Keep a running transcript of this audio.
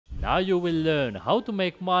Now you will learn how to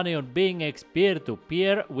make money on BingX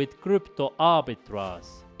peer-to-peer with crypto arbitrage.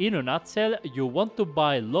 In a nutshell, you want to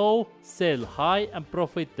buy low, sell high and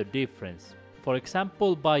profit the difference. For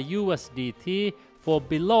example, buy USDT for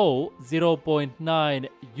below 0.9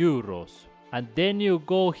 euros. And then you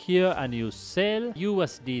go here and you sell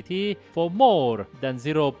USDT for more than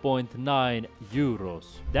 0.9 euros.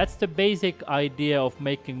 That's the basic idea of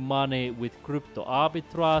making money with crypto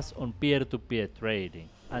arbitrage on peer-to-peer trading.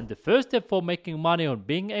 And the first step for making money on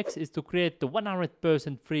BingX is to create the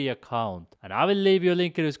 100% free account. And I will leave you a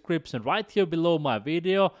link in the description right here below my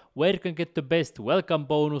video where you can get the best welcome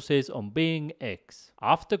bonuses on BingX.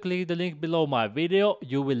 After clicking the link below my video,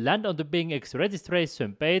 you will land on the BingX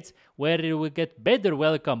registration page where you will get better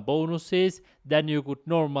welcome bonuses than you could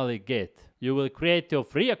normally get. You will create your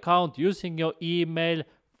free account using your email,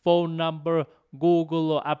 phone number,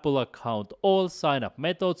 Google or Apple account. All sign-up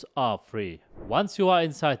methods are free. Once you are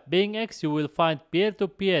inside BingX, you will find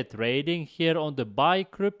peer-to-peer trading here on the buy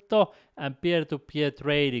crypto and peer-to-peer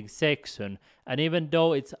trading section. And even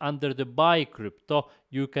though it's under the buy crypto,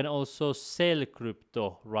 you can also sell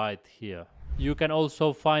crypto right here. You can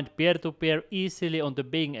also find peer-to-peer easily on the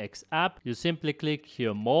BingX app. You simply click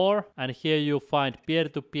here more and here you find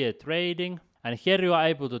peer-to-peer trading. And here you are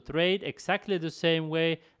able to trade exactly the same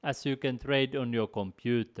way as you can trade on your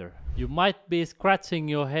computer. You might be scratching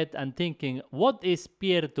your head and thinking, what is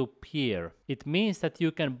peer-to-peer? It means that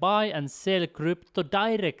you can buy and sell crypto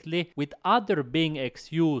directly with other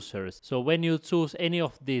BingX users. So when you choose any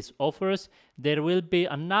of these offers, there will be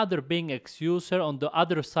another BingX user on the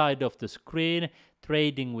other side of the screen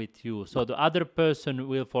trading with you. So the other person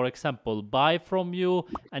will, for example, buy from you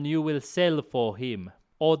and you will sell for him,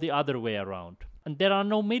 or the other way around. And there are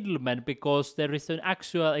no middlemen because there is an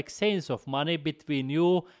actual exchange of money between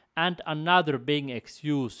you and another BingX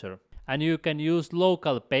user. And you can use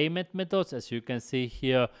local payment methods, as you can see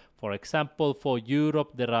here. For example, for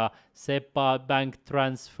Europe there are SEPA bank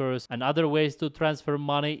transfers and other ways to transfer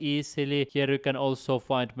money easily. Here you can also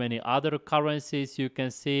find many other currencies. You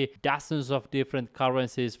can see dozens of different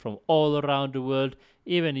currencies from all around the world.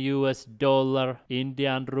 Even US dollar,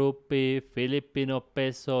 Indian rupee, Filipino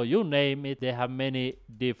peso, you name it. They have many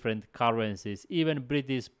different currencies. Even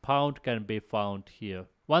British pound can be found here.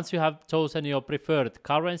 Once you have chosen your preferred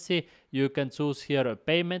currency, you can choose here a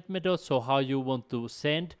payment method, so how you want to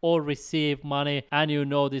send or receive money, and you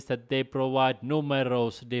notice that they provide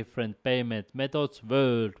numerous different payment methods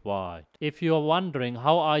worldwide. If you are wondering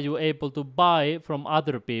how are you able to buy from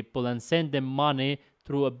other people and send them money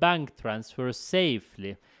through a bank transfer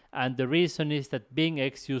safely, and the reason is that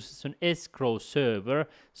BingX uses an escrow server.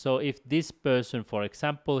 So if this person, for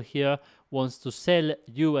example here, wants to sell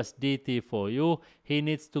USDT for you, he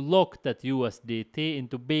needs to lock that USDT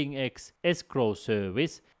into BingX escrow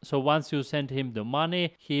service. So once you send him the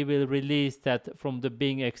money, he will release that from the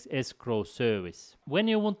BingX escrow service. When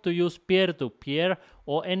you want to use peer-to-peer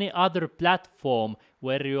or any other platform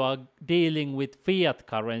where you are dealing with fiat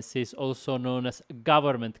currencies, also known as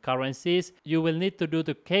government currencies, you will need to do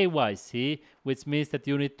the KYC, which means that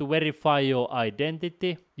you need to verify your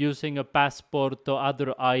identity using a passport or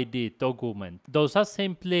other ID document. Those are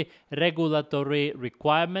simply regulatory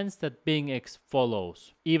requirements that BingX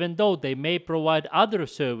follows. Even though they may provide other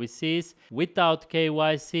services, without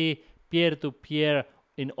KYC, peer-to-peer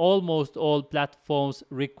in almost all platforms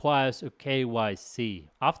requires a KYC.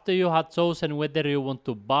 After you have chosen whether you want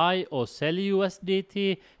to buy or sell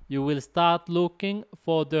USDT, you will start looking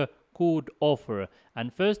for the good offer.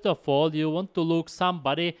 And first of all, you want to look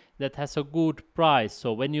somebody that has a good price.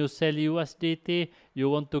 So when you sell USDT, you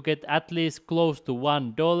want to get at least close to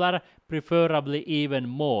 $1, preferably even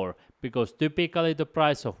more, because typically the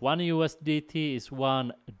price of one USDT is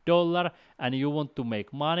 $1 and you want to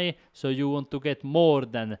make money, so you want to get more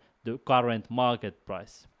than the current market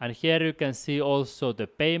price. And here you can see also the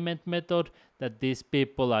payment method that these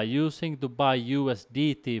people are using to buy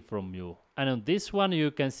USDT from you. And on this one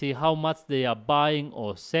you can see how much they are buying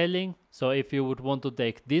or selling. So if you would want to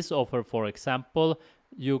take this offer, for example,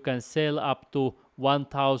 you can sell up to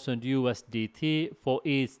 1000 USDT for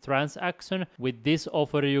each transaction. With this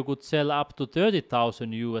offer you could sell up to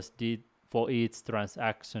 30,000 USD for each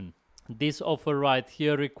transaction. This offer right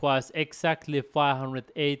here requires exactly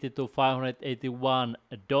 $580 to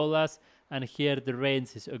 $581, and here the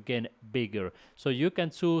range is again bigger. So you can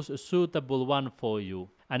choose a suitable one for you.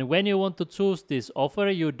 And when you want to choose this offer,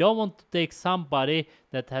 you don't want to take somebody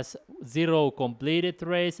that has 0 completed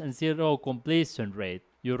rates and 0 completion rate.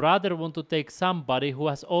 You rather want to take somebody who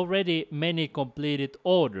has already many completed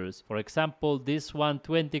orders. For example, this one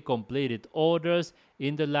 20 completed orders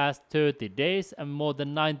in the last 30 days and more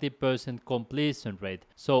than 90% completion rate.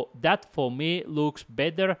 So that for me looks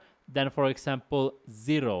better than, for example,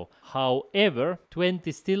 0. However,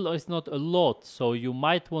 20 still is not a lot, so you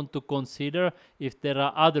might want to consider if there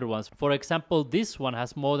are other ones. For example, this one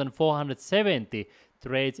has more than 470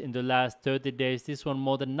 trades in the last 30 days, this one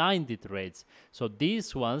more than 90 trades. So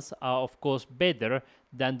these ones are of course better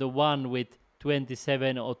than the one with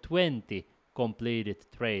 27 or 20 completed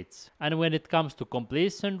trades. And when it comes to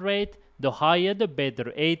completion rate, the higher the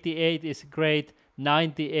better. 88 is great,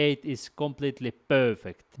 98 is completely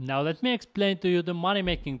perfect. Now let me explain to you the money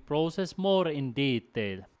making process more in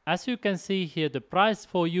detail. As you can see here, the price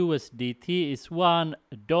for USDT is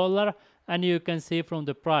 $1, and you can see from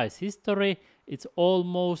the price history it's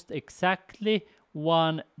almost exactly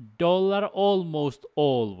 $1 almost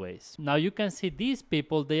always. Now you can see these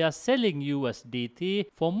people, they are selling USDT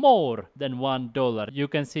for more than $1. You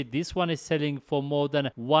can see this one is selling for more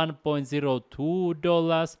than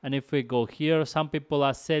 $1.02, and if we go here, some people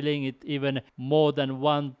are selling it even more than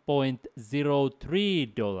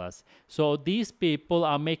 $1.03. So these people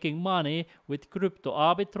are making money with crypto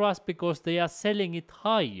arbitrage because they are selling it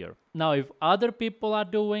higher. Now, if other people are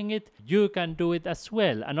doing it, you can do it as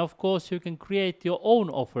well. And of course, you can create your own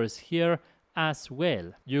offers here as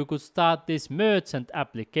well. You could start this merchant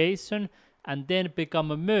application and then become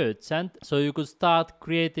a merchant. So you could start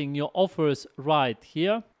creating your offers right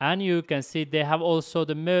here. And you can see they have also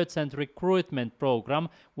the merchant recruitment program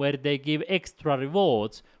where they give extra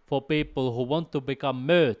rewards for people who want to become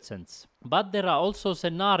merchants. But there are also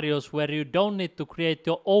scenarios where you don't need to create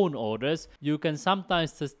your own orders. You can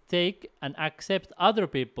sometimes just take and accept other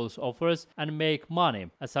people's offers and make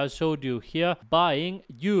money. As I showed you here, buying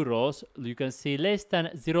euros, you can see less than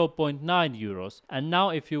 0.9 euros. And now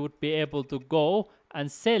if you would be able to go and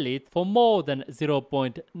sell it for more than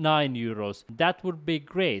 0.9 euros, that would be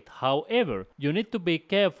great. However, you need to be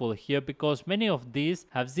careful here because many of these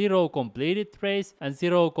have 0 completed trades and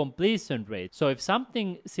 0 completion rate. So if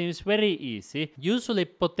something seems very easy, usually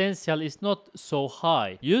potential is not so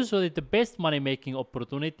high. Usually the best money making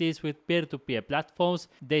opportunities with peer-to-peer platforms,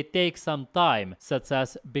 they take some time, such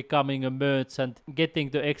as becoming a merchant, getting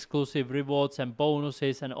the exclusive rewards and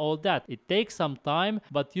bonuses and all that. It takes some time,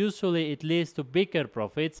 but usually it leads to bigger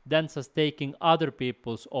profits than just taking other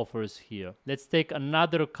people's offers here. Let's take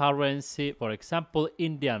another currency, for example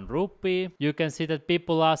Indian rupee. You can see that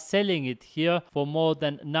people are selling it here for more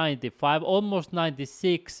than 95, almost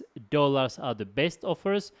 $96 are the best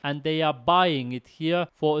offers, and they are buying it here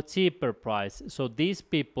for a cheaper price. So these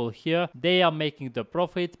people here, they are making the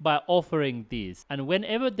profit by offering these. And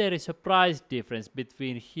whenever there is a price difference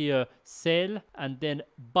between here sell and then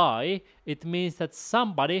buy, it means that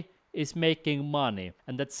somebody is making money,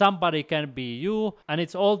 and that somebody can be you, and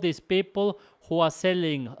it's all these people who are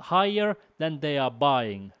selling higher than they are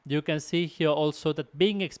buying. You can see here also that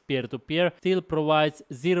BingX peer-to-peer still provides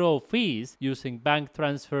 0 fees using bank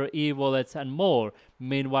transfer, e-wallets and more.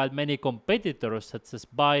 Meanwhile, many competitors such as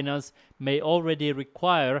Binance may already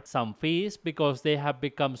require some fees because they have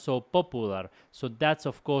become so popular. So that's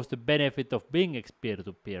of course the benefit of BingX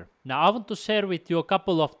peer-to-peer. Now I want to share with you a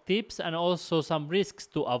couple of tips and also some risks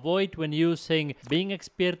to avoid when using BingX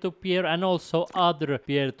peer-to-peer and also other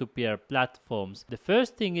peer-to-peer platforms. The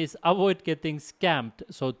first thing is avoid getting scammed.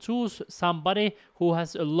 So choose somebody who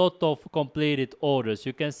has a lot of completed orders.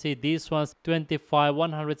 You can see these ones 25,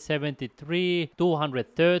 173,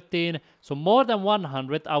 213. So more than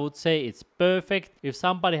 100, I would say it's perfect. If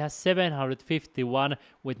somebody has 751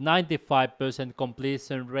 with 95%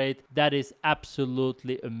 completion rate, that is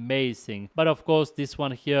absolutely amazing. But of course this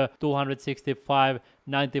one here 265,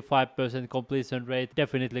 95% completion rate,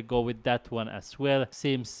 definitely go with that one as well.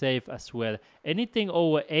 Seems safe as well. Anything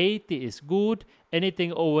over 80 is good,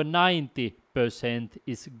 anything over 90%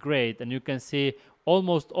 is great, and you can see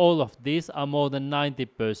almost all of these are more than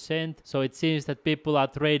 90%. So it seems that people are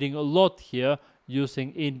trading a lot here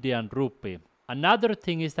using Indian rupee. Another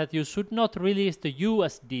thing is that you should not release the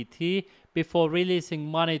USDT before releasing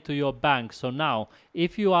money to your bank. So now,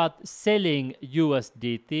 if you are selling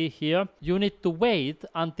USDT here, you need to wait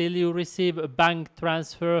until you receive a bank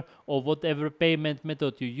transfer or whatever payment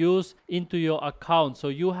method you use into your account. So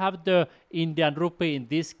you have the Indian rupee in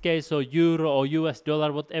this case, or euro or US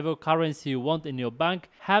dollar, whatever currency you want in your bank.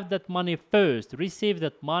 Have that money first, receive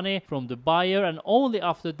that money from the buyer, and only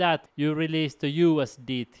after that you release the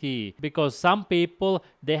USDT. Because some people,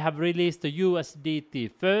 they have released the USDT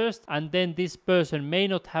first and then then this person may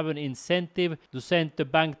not have an incentive to send the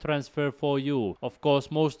bank transfer for you. Of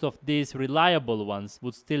course, most of these reliable ones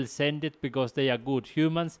would still send it because they are good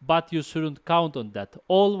humans, but you shouldn't count on that.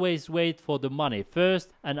 Always wait for the money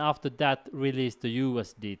first, and after that release the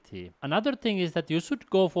USDT. Another thing is that you should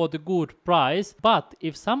go for the good price, but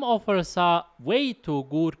if some offers are way too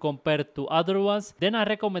good compared to other ones, then I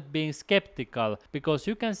recommend being skeptical, because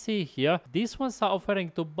you can see here these ones are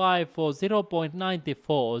offering to buy for 0.94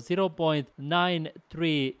 or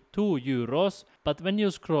 0.932 euros, but when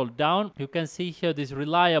you scroll down you can see here this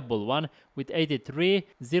reliable one with 83,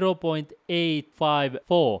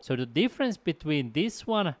 0.854. So the difference between this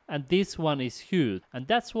one and this one is huge, and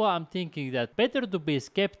that's why I'm thinking that better to be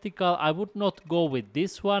skeptical. I would not go with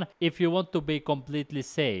this one if you want to be completely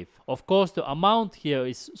safe. Of course, the amount here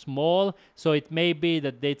is small, so it may be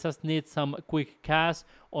that they just need some quick cash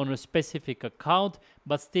on a specific account,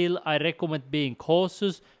 but still I recommend being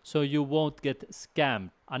cautious so you won't get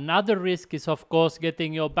scammed. Another risk is of course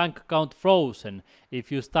getting your bank account frozen. If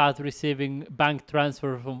you start receiving bank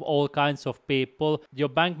transfer from all kinds of people, your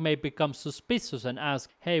bank may become suspicious and ask,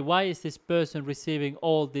 hey, why is this person receiving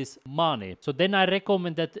all this money? So then I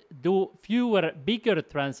recommend that do fewer bigger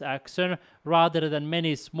transactions rather than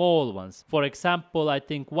many small ones. For example, I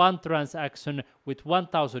think one transaction with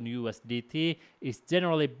 1000 USDT is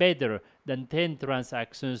generally better than 10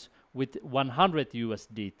 transactions with 100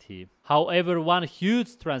 USDT. However, one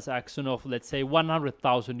huge transaction of let's say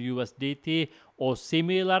 100,000 USDT or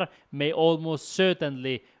similar may almost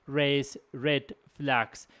certainly raise red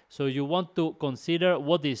flags. So you want to consider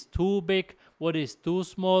what is too big, what is too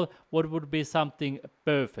small, what would be something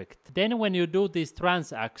perfect. Then when you do these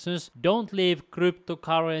transactions, don't leave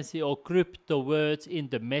cryptocurrency or crypto words in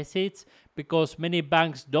the message, because many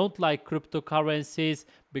banks don't like cryptocurrencies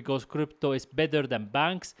because crypto is better than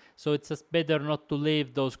banks. So it's just better not to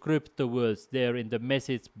leave those crypto words there in the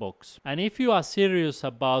message box. And if you are serious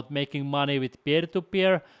about making money with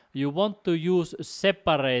peer-to-peer, you want to use a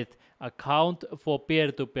separate account for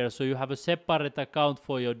peer-to-peer. So you have a separate account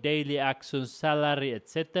for your daily actions, salary,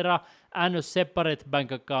 etc., and a separate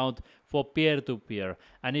bank account for peer-to-peer.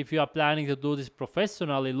 And if you are planning to do this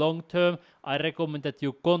professionally long term, I recommend that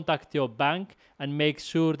you contact your bank and make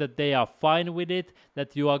sure that they are fine with it,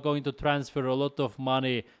 that you are going to transfer a lot of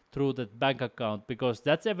money through that bank account, because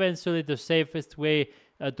that's eventually the safest way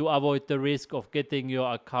to avoid the risk of getting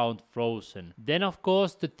your account frozen. Then of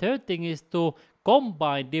course the third thing is to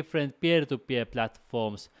combine different peer-to-peer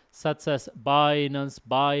platforms such as Binance,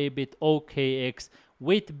 Bybit, OKX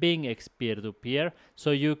with BingX peer-to-peer.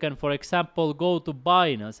 So you can, for example, go to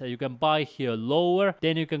Binance and you can buy here lower,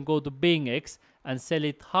 then you can go to BingX and sell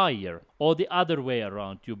it higher, or the other way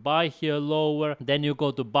around. You buy here lower, then you go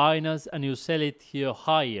to Binance and you sell it here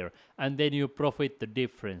higher, and then you profit the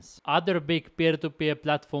difference. Other big peer-to-peer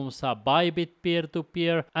platforms are Bybit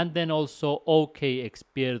peer-to-peer and then also OKX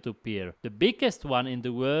peer-to-peer. The biggest one in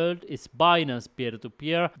the world is Binance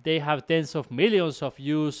peer-to-peer. They have tens of millions of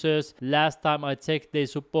users. Last time I checked, they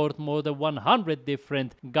support more than 100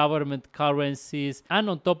 different government currencies, and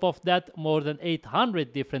on top of that more than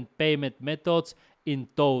 800 different payment methods in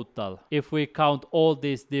total, if we count all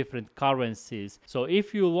these different currencies. So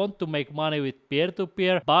if you want to make money with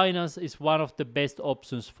peer-to-peer, Binance is one of the best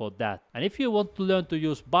options for that. And if you want to learn to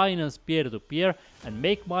use Binance peer-to-peer and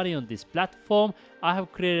make money on this platform, I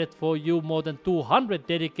have created for you more than 200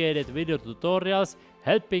 dedicated video tutorials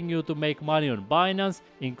helping you to make money on Binance,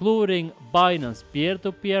 including Binance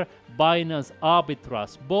peer-to-peer, Binance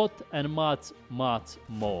Arbitrage bot, and much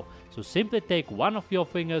more. So simply take one of your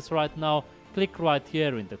fingers right now, click right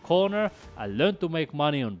here in the corner and learn to make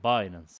money on Binance.